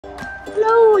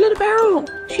Hello, little Beryl.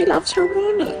 She loves her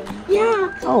walnut.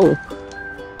 Yeah. Oh.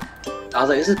 I was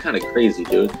like, this is kind of crazy,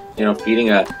 dude. You know, feeding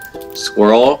a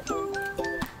squirrel.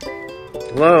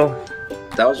 Hello.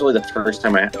 That was really the first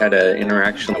time I had an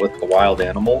interaction with a wild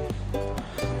animal.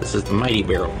 This is the mighty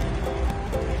Beryl.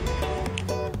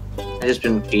 I've just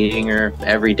been feeding her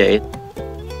every day.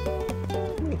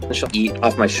 She'll eat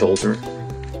off my shoulder.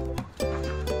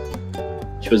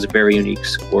 She was a very unique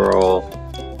squirrel.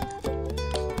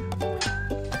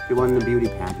 She won the beauty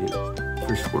pageant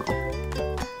for squirrel.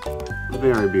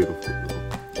 Very beautiful.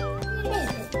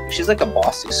 She's like a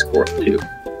bossy squirrel too.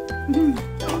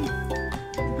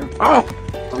 Oh!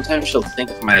 Sometimes she'll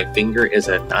think my finger is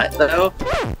a nut though.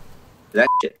 That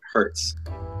shit hurts.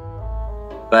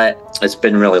 But it's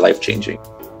been really life-changing.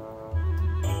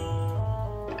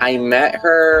 I met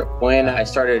her when I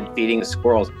started feeding the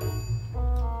squirrels.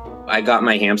 I got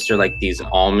my hamster like these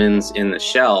almonds in the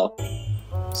shell.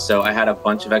 So I had a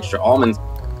bunch of extra almonds.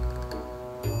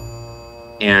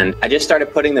 And I just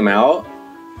started putting them out.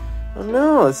 Oh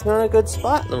no, it's not a good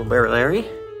spot, little bear Larry.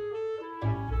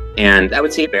 And I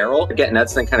would see Beryl get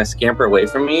nuts and kind of scamper away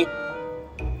from me.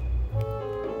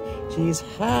 She's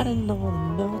hiding all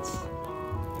the nuts.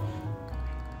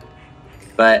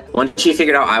 But once she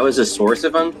figured out I was the source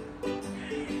of them,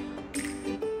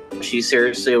 she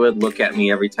seriously would look at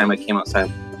me every time I came outside.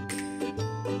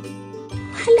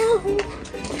 Hello.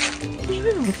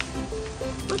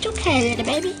 It's okay, little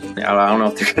baby. I don't know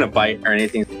if they're gonna bite or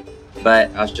anything,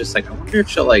 but I was just like, I wonder if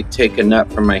she'll like take a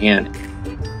nut from my hand.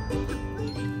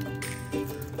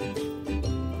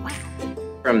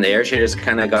 From there, she just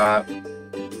kind of got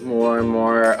more and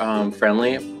more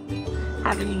friendly.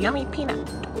 Having a yummy peanut.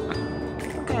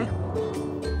 Okay.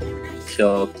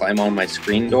 She'll climb on my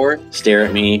screen door, stare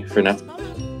at me for nothing.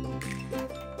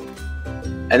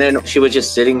 And then she was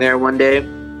just sitting there one day,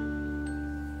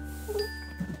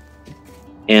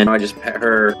 and I just pet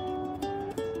her.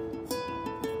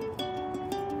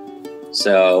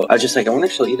 So I was just like, I wonder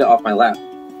if she'll eat it off my lap.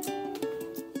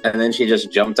 And then she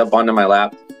just jumped up onto my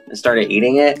lap and started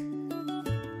eating it.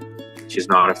 She's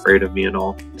not afraid of me at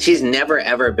all. She's never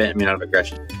ever bit me out of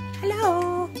aggression.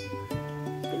 Hello.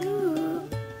 Hello.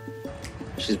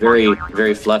 She's very,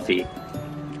 very fluffy.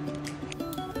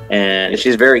 And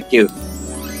she's very cute.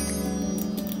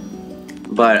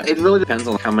 But it really depends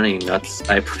on how many nuts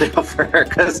I put out for her.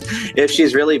 Because if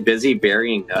she's really busy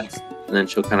burying nuts, then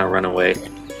she'll kind of run away.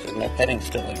 She's my petting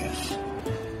still, I guess.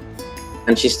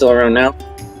 And she's still around now.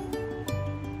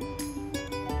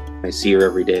 I see her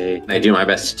every day. I do my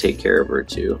best to take care of her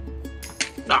too.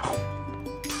 No.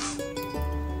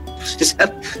 She's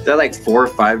had like 4 or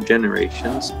 5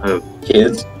 generations of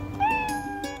kids.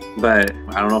 But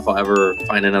I don't know if I'll ever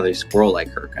find another squirrel like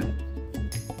her kind of.